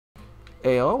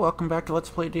Ayo, welcome back to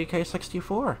Let's Play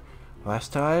DK64.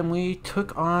 Last time we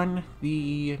took on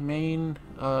the main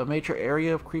major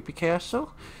area of Creepy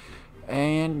Castle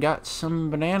and got some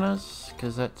bananas,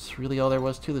 because that's really all there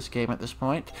was to this game at this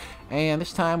point. And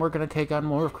this time we're going to take on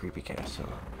more of Creepy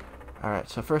Castle. Alright,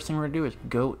 so first thing we're going to do is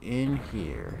go in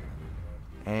here.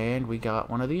 And we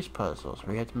got one of these puzzles.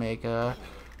 We had to make a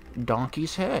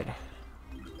donkey's head.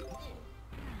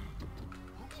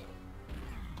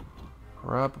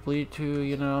 Probably to,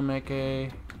 you know, make a...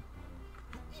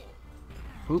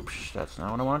 Oops, that's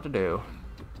not what I wanted to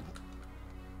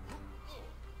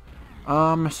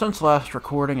do. Since last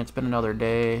recording, it's been another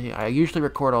day. I usually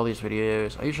record all these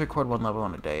videos. I usually record one level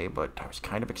in a day, but I was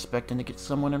kind of expecting to get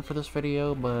someone in for this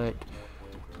video, but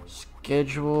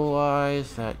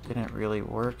schedule-wise, that didn't really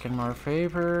work in my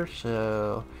favor,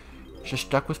 so it's just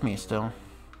stuck with me still.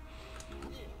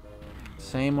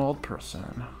 Same old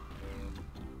person.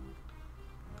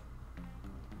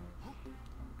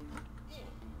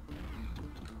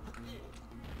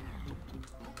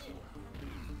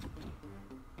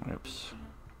 Oops.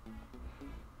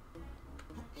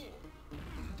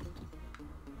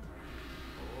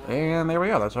 And there we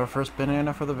go. That's our first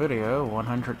banana for the video.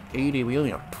 180. We only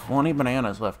have 20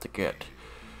 bananas left to get.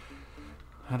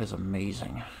 That is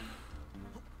amazing.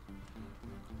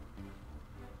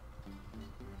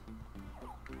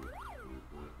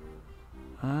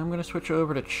 I'm going to switch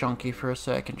over to Chunky for a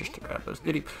second just to grab those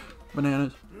Diddy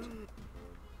bananas.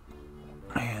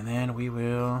 And then we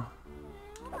will...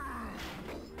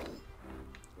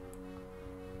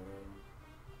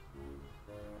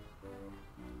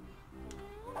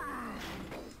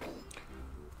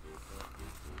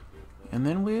 And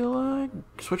then we'll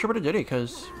switch over to Diddy,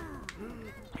 because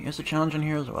he has a challenge in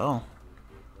here as well.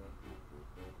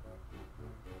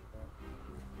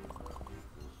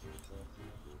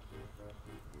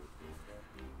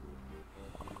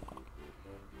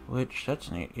 Which,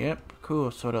 that's neat. Yep, cool.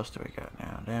 So what else do we got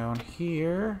now? Down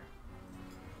here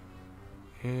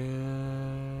is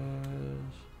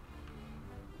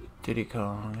Diddy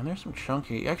Kong. And there's some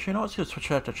Chunky. Actually, you know what? Let's just switch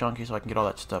that to Chunky so I can get all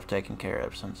that stuff taken care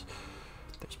of, since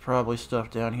there's probably stuff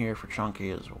down here for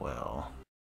Chunky as well.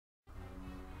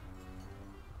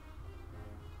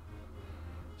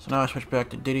 So now I switch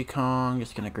back to Diddy Kong.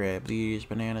 Just gonna grab these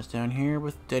bananas down here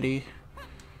with Diddy,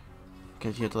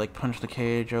 because you have to like punch the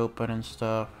cage open and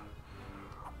stuff.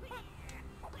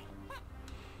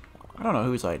 I don't know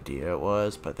whose idea it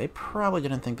was, but they probably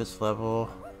didn't think this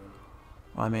level...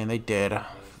 Well, I mean, they did.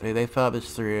 They thought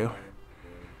this through.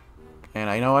 And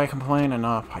I know I complain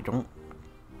enough.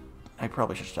 I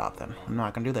probably should stop then. I'm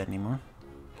not gonna do that anymore.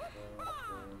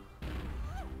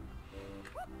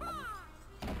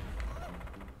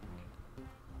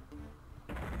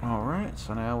 Alright,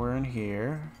 so now we're in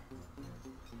here.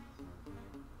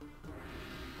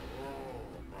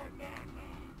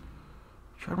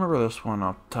 I remember this one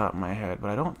off the top of my head, but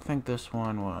I don't think this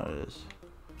one was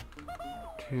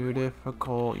too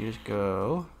difficult. You just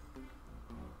go.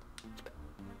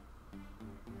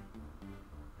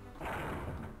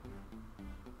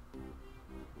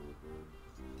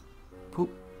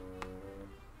 Poop.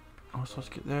 Oh, so let's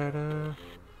get that,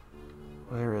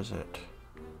 where is it?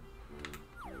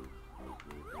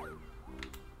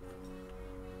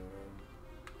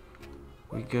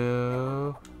 We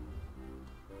go.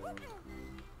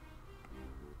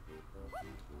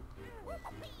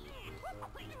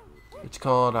 It's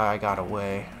called I Got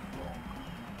Away.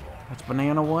 That's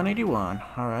banana 181.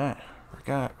 Alright.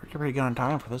 We're pretty good on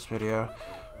time for this video.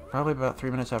 Probably about 3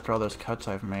 minutes after all those cuts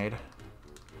I've made.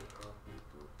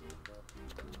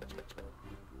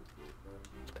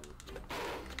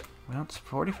 Well, it's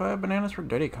 45 bananas for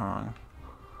Diddy Kong.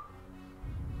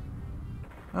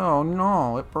 Oh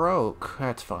no, it broke.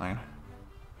 That's fine.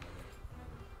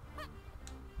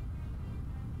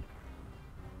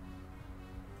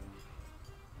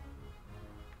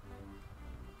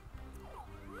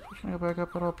 Can I go back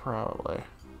up at all? Probably.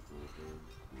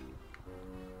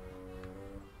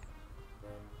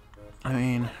 I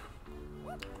mean,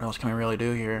 what else can we really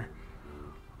do here?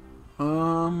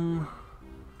 Yeah,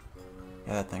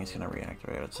 that thing's gonna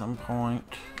reactivate at some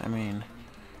point. I mean,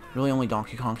 really only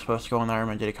Donkey Kong's supposed to go in there,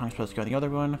 and Diddy Kong's supposed to go in the other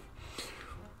one.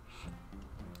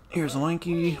 Here's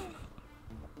Lanky.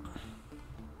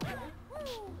 Out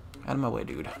of my way,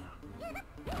 dude.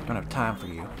 Don't have time for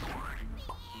you.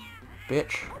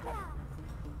 Bitch.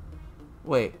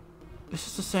 Wait, this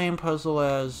is the same puzzle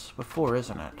as before,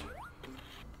 isn't it?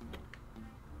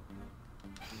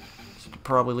 So it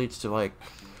probably leads to, like...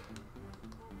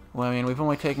 Well, I mean, we've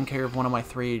only taken care of one of my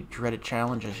 3 dreaded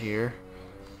challenges here.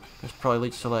 This probably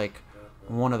leads to, like,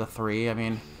 one of the 3. I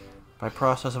mean, by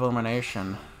process of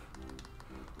elimination.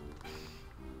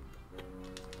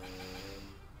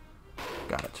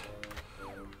 Got it.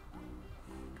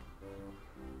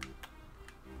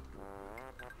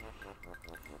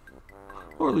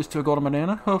 Or at least to a golden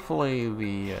banana. Hopefully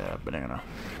the banana.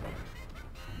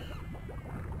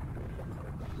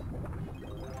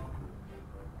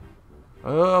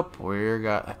 Oh,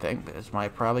 I think this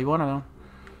might probably one of them.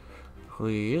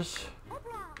 Please.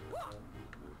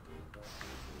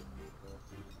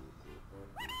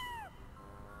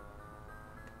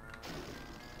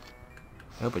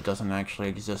 I hope it doesn't actually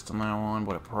exist on that one,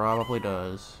 but it probably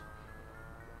does.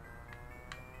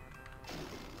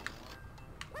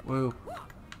 Woo.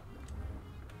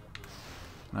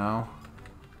 No.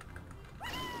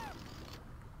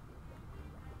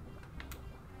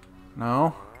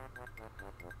 No.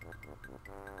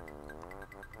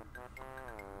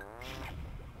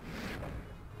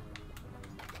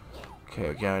 Okay,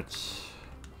 we got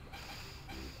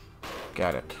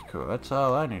it. Cool. That's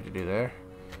all I need to do there.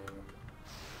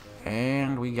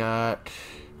 And we got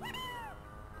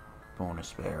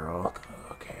bonus barrel.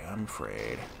 Okay, I'm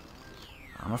afraid.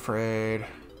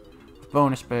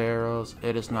 Bonus barrels.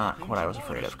 It is not what I was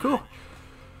afraid of. Cool.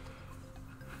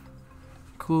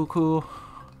 Cool.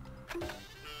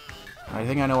 I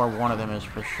think I know where one of them is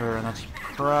for sure, and that's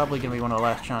probably going to be one of the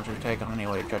last challenges we take on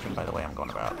anyway, judging by the way I'm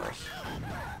going about this.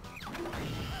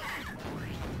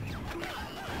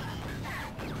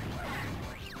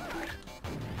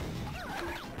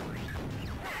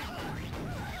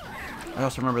 I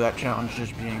also remember that challenge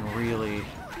just being really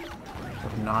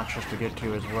obnoxious to get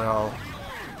to as well.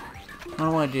 Not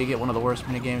only do you get one of the worst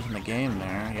minigames in the game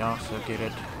there, you also get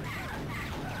it.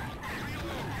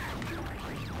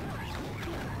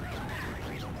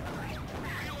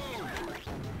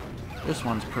 This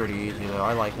one's pretty easy though.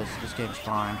 I like this. This game's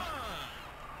fine.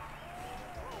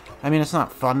 I mean, it's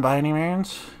not fun by any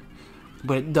means,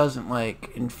 but it doesn't,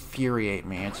 like, infuriate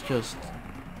me. It's just...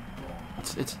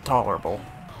 It's tolerable.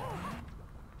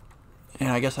 And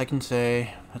I guess I can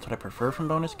say that's what I prefer from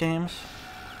bonus games.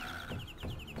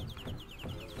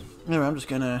 Anyway, I'm just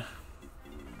gonna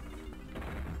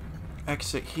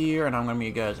exit here, and I'm gonna meet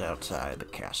you guys outside the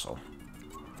castle.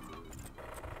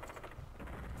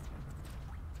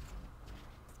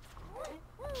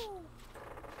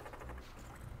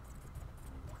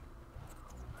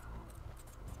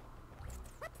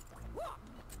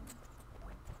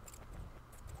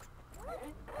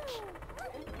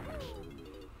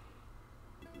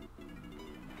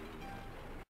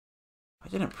 I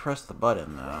didn't press the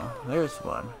button though. There's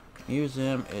one. Use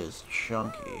him is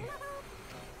Chunky.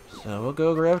 So we'll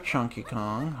go grab Chunky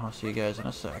Kong. I'll see you guys in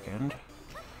a second.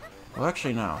 Well,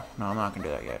 actually, no. No, I'm not going to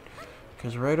do that yet.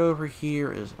 Because right over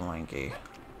here is Lanky.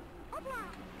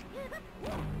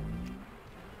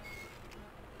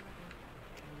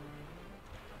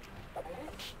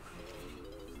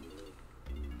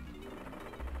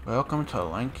 Welcome to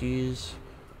Lanky's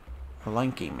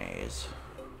Lanky Maze.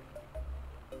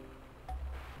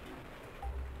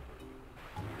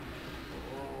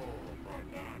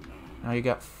 Now you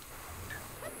got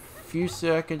a few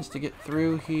seconds to get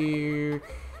through here.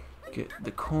 Get the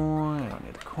coin. I don't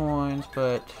need the coins,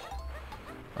 but...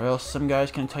 Or else some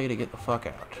guy's gonna tell you to get the fuck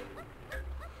out.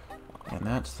 And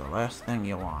that's the last thing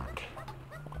you want.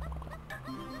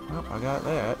 Oh, I got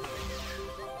that.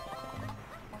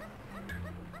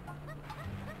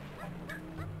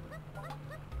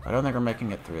 I don't think we're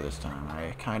making it through this time.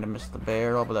 I kind of missed the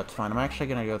barrel, but that's fine. I'm actually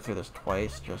gonna go through this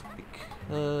twice just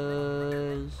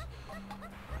because...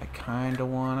 I kinda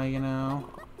wanna, you know,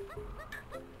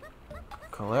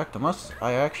 collect, unless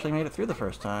I actually made it through the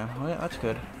first time. Well, yeah, that's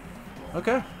good.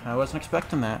 Okay, I wasn't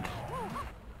expecting that.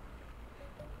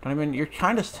 Don't even, you're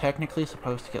kinda technically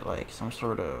supposed to get, like, some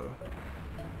sort of...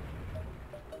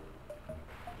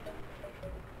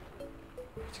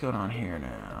 What's going on here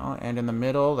now? And in the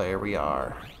middle, there we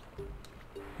are.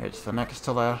 It's the next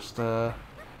to last,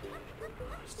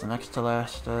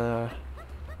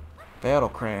 Battle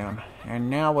Crown. And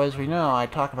now, as we know, I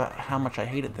talk about how much I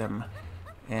hated them.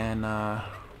 And, as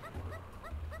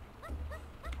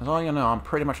all you know, I'm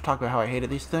pretty much talking about how I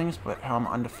hated these things, but how I'm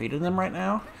undefeated in them right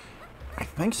now. I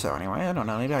think so, anyway. I don't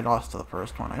know. Maybe I lost to the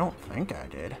first one. I don't think I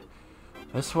did.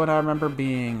 This one I remember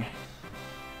being...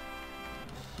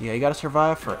 Yeah, you gotta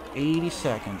survive for 80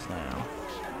 seconds now.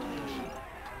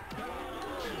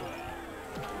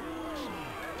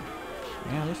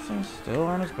 Yeah, these things still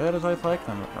aren't as bad as I'd like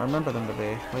them, or remember them to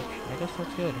be, which I guess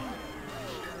that's good.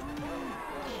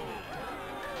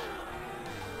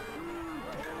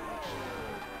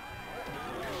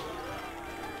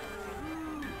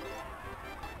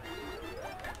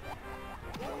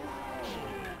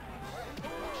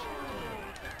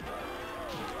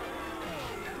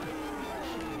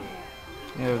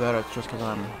 Either that or it's just because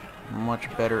I'm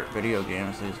much better at video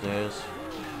games these days.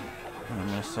 And I'm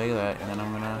gonna say that, and then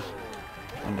I'm gonna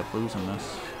end up losing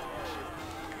this.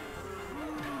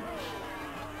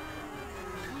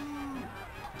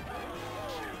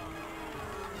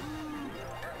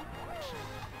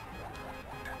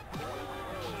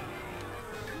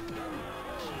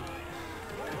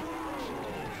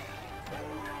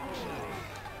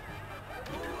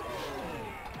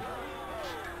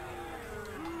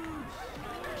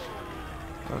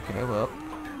 Okay, well,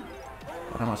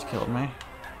 that almost killed me.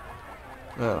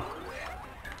 Oh.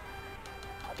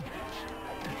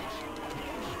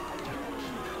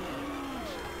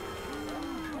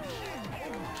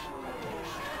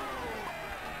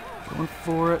 Going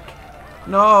for it.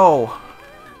 No!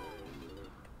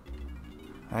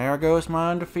 There goes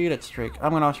my undefeated streak.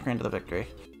 I'm going off screen to the victory.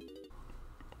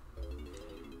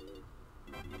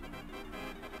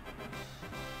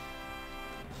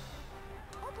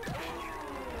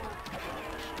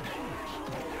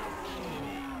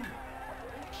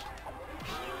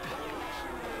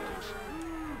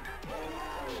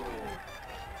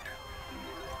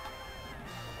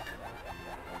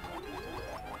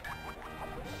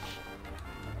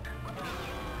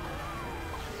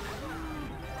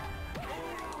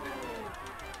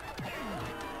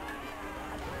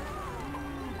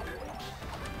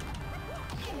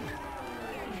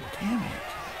 Damn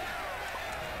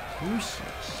it.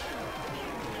 Useless.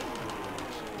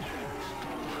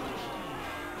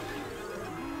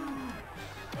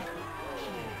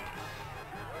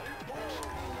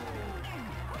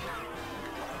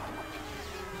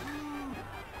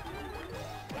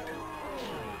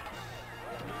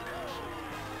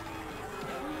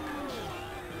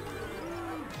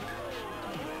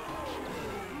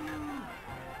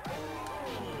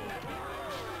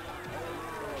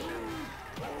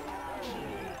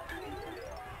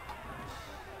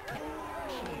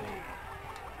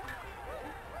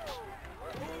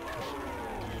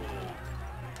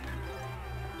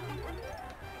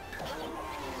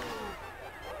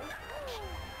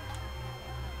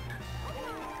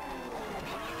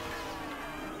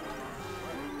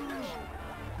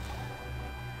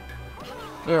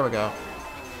 There we go.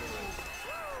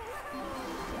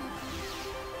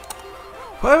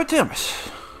 Private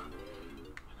Tempest.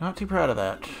 Not too proud of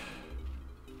that.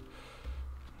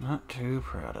 Not too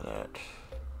proud of that.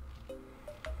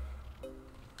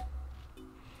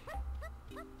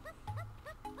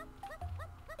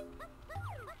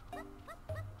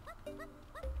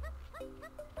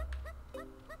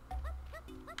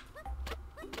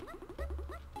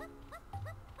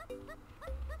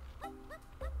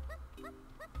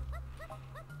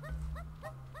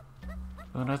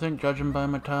 And I think, judging by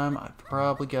my time, I've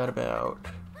probably got about...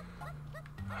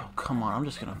 Oh, come on, I'm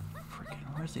just gonna freaking...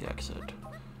 Where's the exit?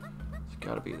 It's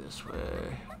gotta be this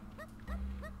way.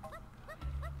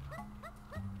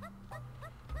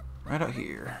 Right out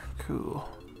here. Cool.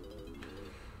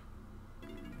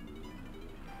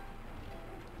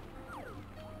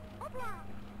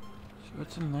 See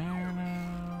what's in there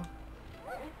now?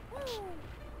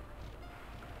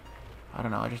 I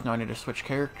don't know, I just know I need to switch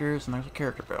characters, and there's a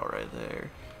character bell right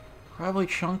there. Probably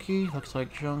Chunky, looks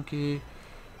like Chunky.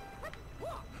 So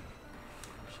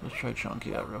let's try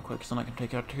Chunky out real quick, so then I can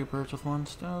take out 2 birds with 1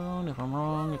 stone. If I'm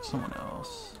wrong, it's someone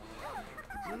else.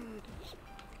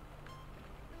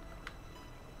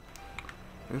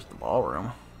 There's the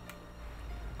ballroom.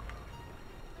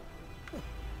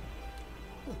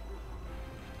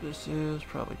 This is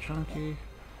probably Chunky.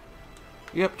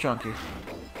 Yep, Chunky.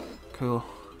 Cool.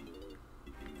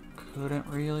 Couldn't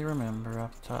really remember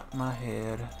off the top of my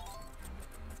head.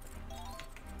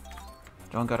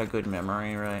 Don't got a good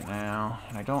memory right now.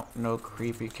 And I don't know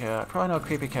Creepy Cat. Probably know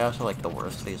Creepy Castle like the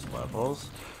worst of these levels.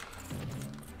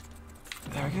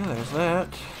 There we go, there's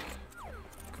that.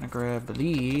 Gonna grab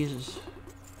these.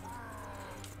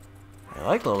 I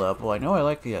like the level. I know I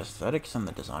like the aesthetics and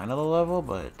the design of the level,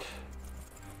 but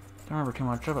don't remember too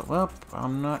much of it. Well,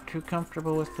 I'm not too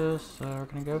comfortable with this, so we're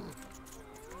gonna go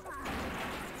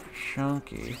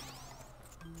Chunky.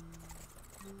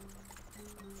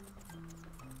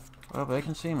 Well, they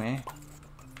can see me.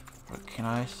 But can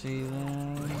I see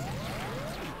them?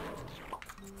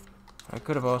 I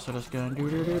could have also just gone do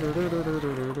do do do do do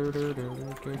do do do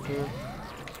do do.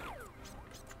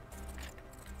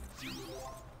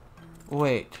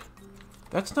 Wait.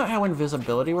 That's not how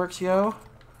invisibility works, yo.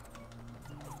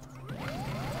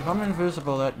 If I'm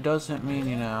invisible, that doesn't mean,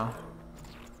 you know.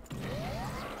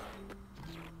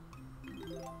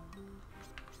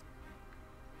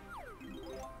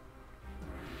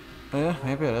 Yeah,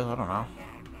 maybe it is. I don't know.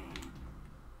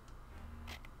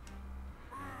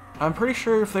 I'm pretty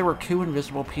sure if they were two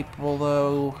invisible people,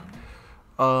 though,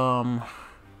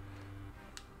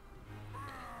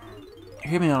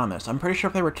 hear me out on this. I'm pretty sure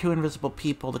if they were two invisible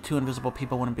people, the two invisible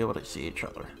people wouldn't be able to see each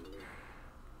other.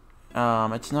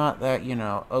 It's not that, you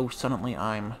know, oh, suddenly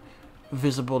I'm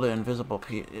visible to invisible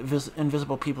people.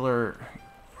 Invisible people are...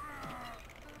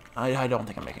 I don't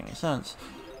think I'm making any sense.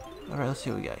 Alright, let's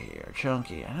see what we got here.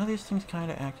 Chunky. I know these things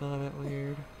kind of act a little bit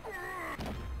weird.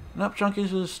 Nope, Chunky's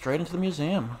just straight into the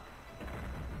museum.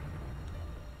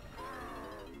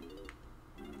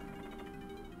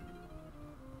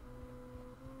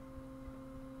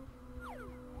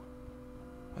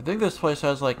 I think this place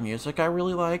has, like, music I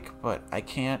really like, but I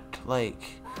can't, like,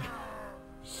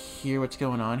 hear what's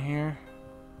going on here.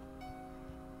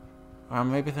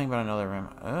 Maybe think about another room.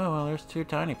 Oh, well, there's two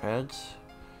tiny pads.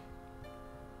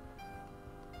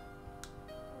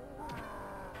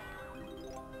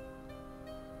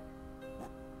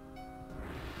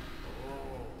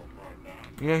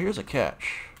 Yeah, here's a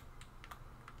catch.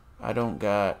 I don't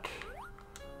got...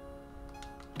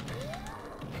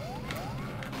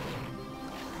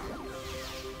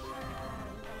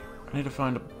 I need to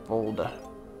find a boulder.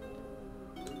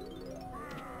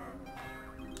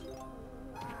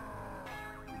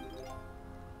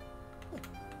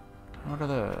 What are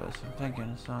those? I'm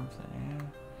thinking of something, yeah.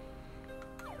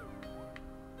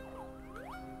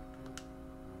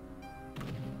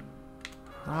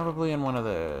 Probably in one of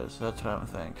those. That's what I'm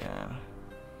thinking.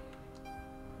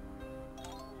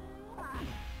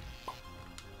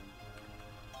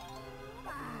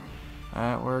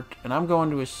 That worked. And I'm going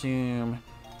to assume...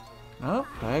 Nope,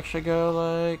 I actually go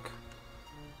like...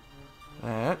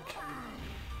 that.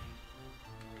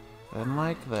 Then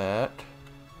like that.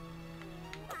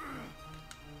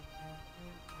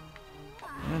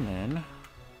 And then...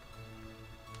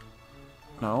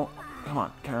 No. Come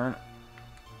on, turn.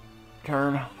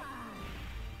 Turn.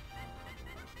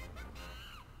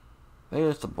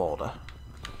 There's the boulder.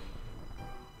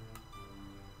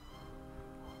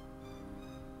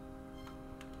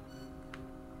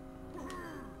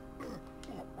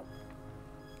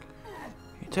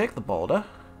 You take the boulder.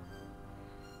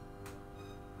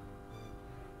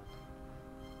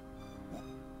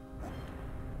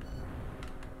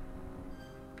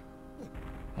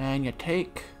 And you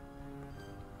take...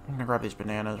 I'm gonna grab these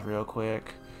bananas real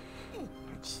quick.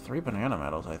 It's 3 banana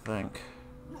medals, I think.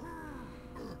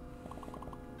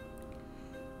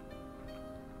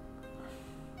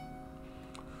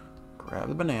 Grab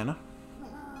the banana.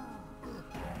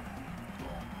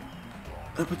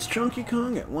 That puts Chunky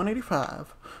Kong at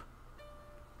 185.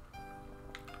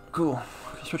 Cool.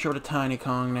 Switch over to Tiny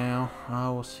Kong now. I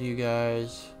will see you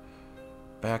guys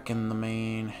back in the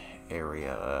main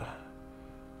area.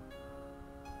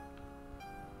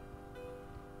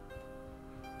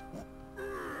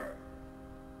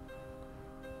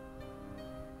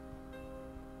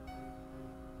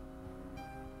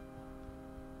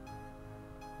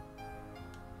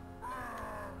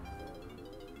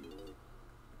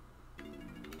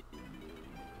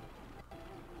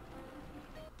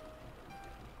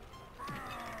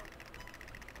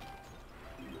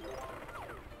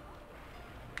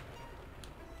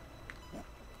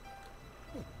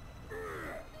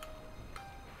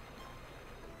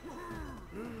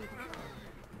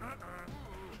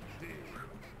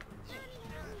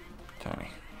 Tiny.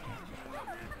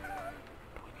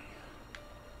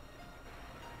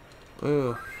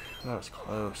 Ooh, that was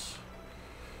close.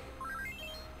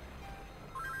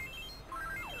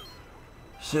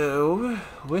 So,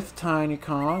 with Tiny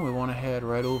Kong, we want to head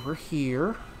right over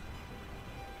here.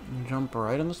 And jump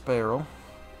right in this barrel.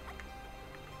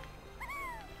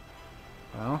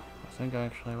 Well, I think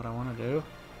actually what I want to do,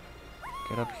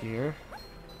 get up here.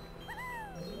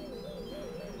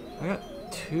 I got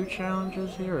 2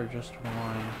 challenges here, or just 1?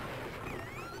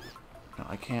 No,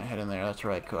 I can't head in there. That's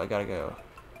right. Cool. I gotta go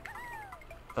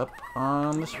up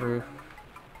on this roof.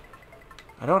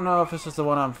 I don't know if this is the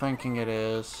one I'm thinking it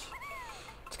is.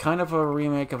 It's kind of a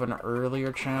remake of an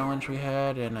earlier challenge we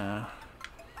had, and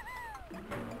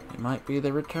it might be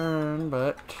the return,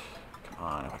 but come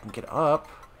on, if I can get up.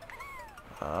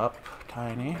 Up,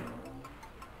 Tiny.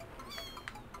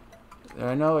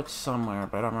 I know it's somewhere,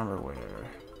 but I don't remember where.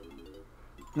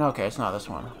 No, okay, it's not this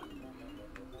one.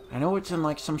 I know it's in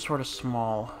like some sort of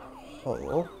small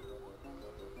hole.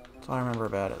 That's all I remember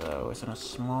about it though. It's in a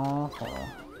small hole.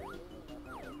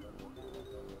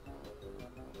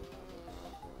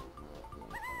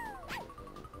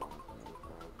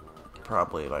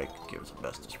 Probably like gives the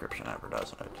best description ever,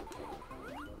 doesn't it?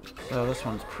 So this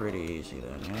one's pretty easy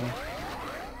then, yeah?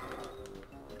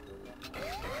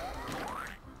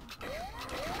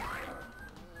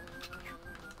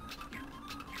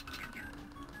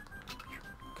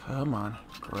 Come on.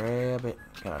 Grab it.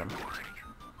 Got him.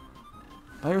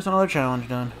 There's another challenge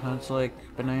done. That's like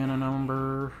banana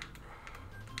number...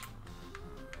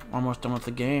 Almost done with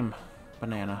the game.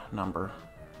 Banana number.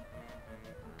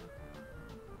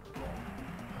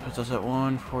 Puts us at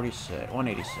 146.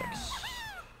 186.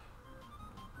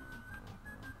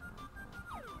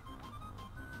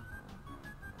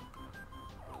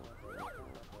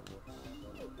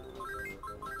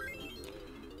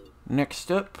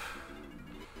 Next up,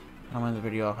 I'll end the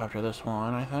video off after this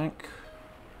one, I think.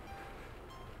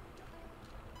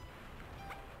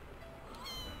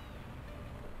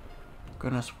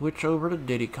 Gonna switch over to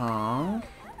Diddy Kong.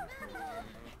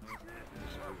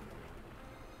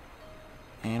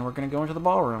 And we're gonna go into the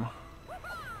ballroom.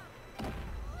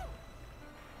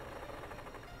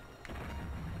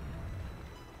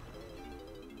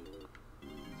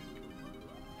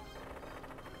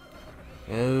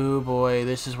 Oh boy,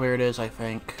 this is where it is, I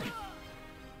think.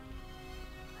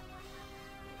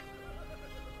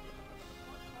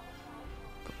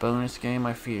 The bonus game,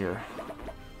 I fear.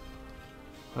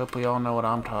 Hope we all know what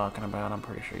I'm talking about. I'm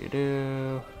pretty sure you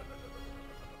do.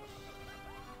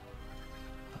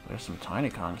 There's some Tiny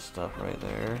Kong stuff right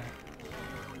there.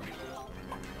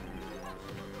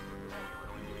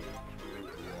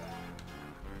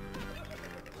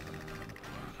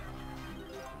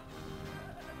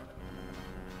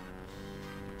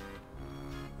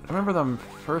 I remember the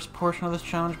first portion of this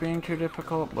challenge being too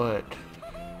difficult, but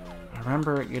I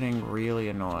remember it getting really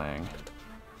annoying.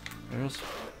 There's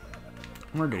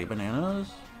more goody bananas.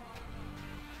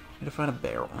 Need to find a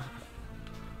barrel.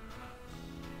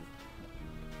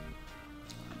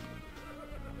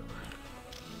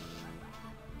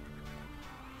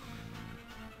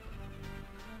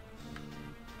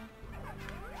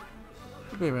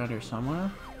 Should be around here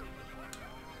somewhere,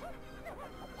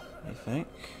 I think.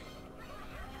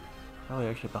 Probably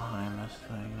actually behind this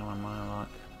thing, on my luck.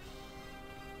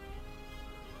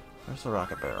 Where's the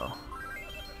rocket barrel?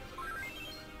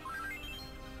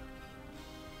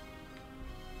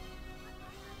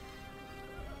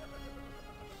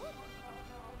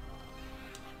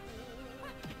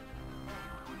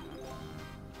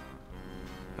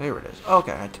 There it is.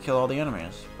 Okay, I had to kill all the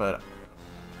enemies, but...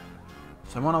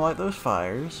 So I want to light those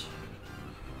fires.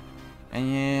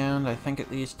 And I think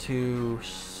it leads to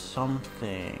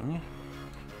something.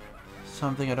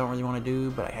 Something I don't really want to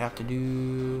do, but I have to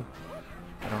do.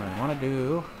 I don't really want to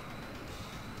do.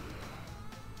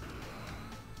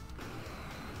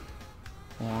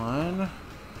 One.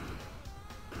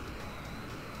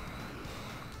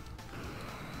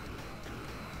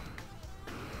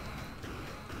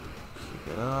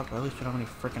 Keep it up. At least I don't have any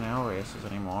freaking owl races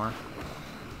anymore.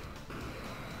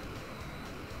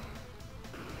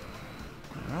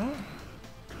 Alright.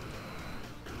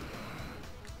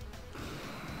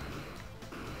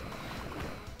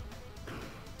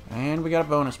 And we got a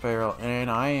bonus barrel,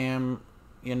 and I am,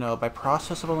 you know, by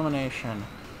process of elimination,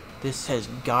 this has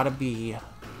got to be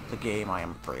the game I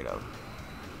am afraid of.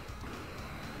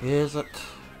 Is it?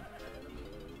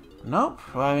 Nope.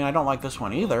 Well, I mean, I don't like this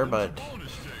one either, but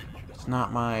it's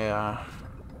not my,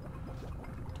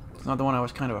 it's not the one I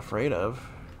was kind of afraid of.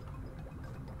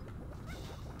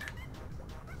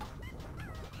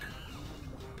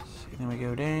 See, then we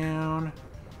go down,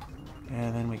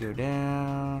 and then we go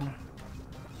down.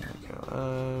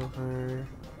 Go over,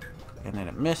 and then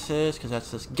it misses because that's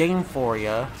this game for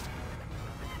ya.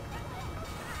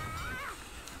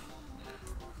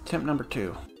 Attempt number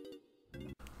 2.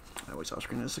 I always off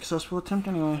screen a successful attempt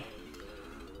anyway.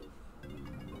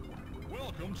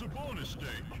 Welcome to bonus stage.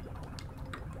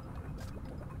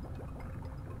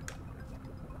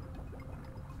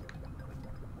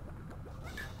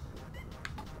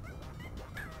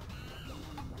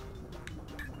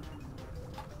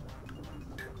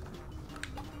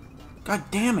 God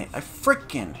damn it, I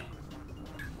frickin'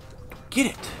 get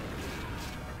it.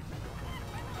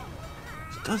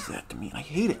 It does that to me. I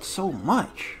hate it so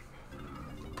much.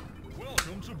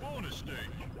 Welcome to bonus stage.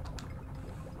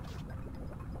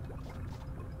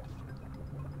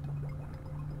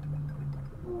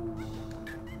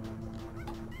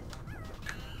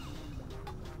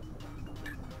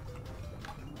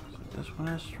 So this one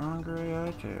has stronger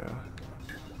AI too.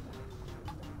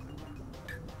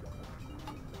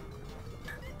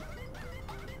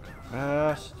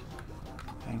 Fast.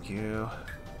 Thank you.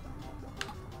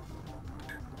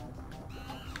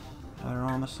 Now they're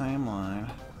on the same line.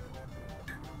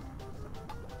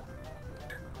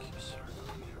 Keep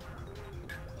circling.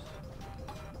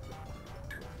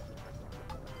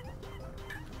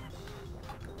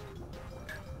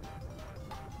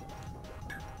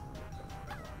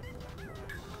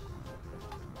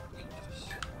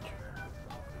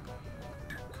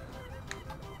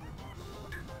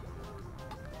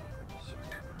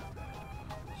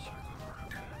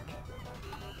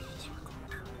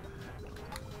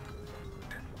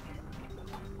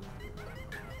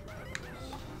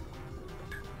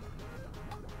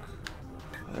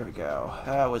 we go.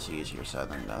 That was easier said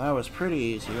than done. That was pretty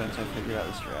easy once I figured out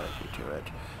the strategy to it.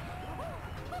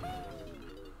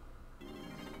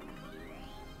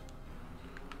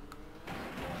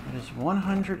 It is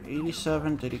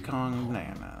 187 Diddy Kong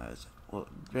bananas. Well,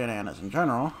 bananas in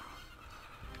general.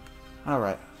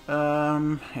 Alright.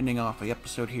 Ending off the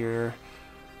episode here.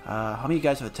 I'll meet you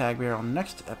guys with a tag bear on the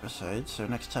next episode. So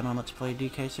next time on Let's Play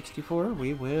DK64,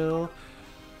 we will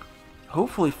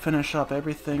hopefully finish up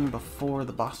everything before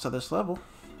the boss of this level.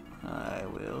 I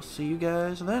will see you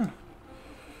guys then.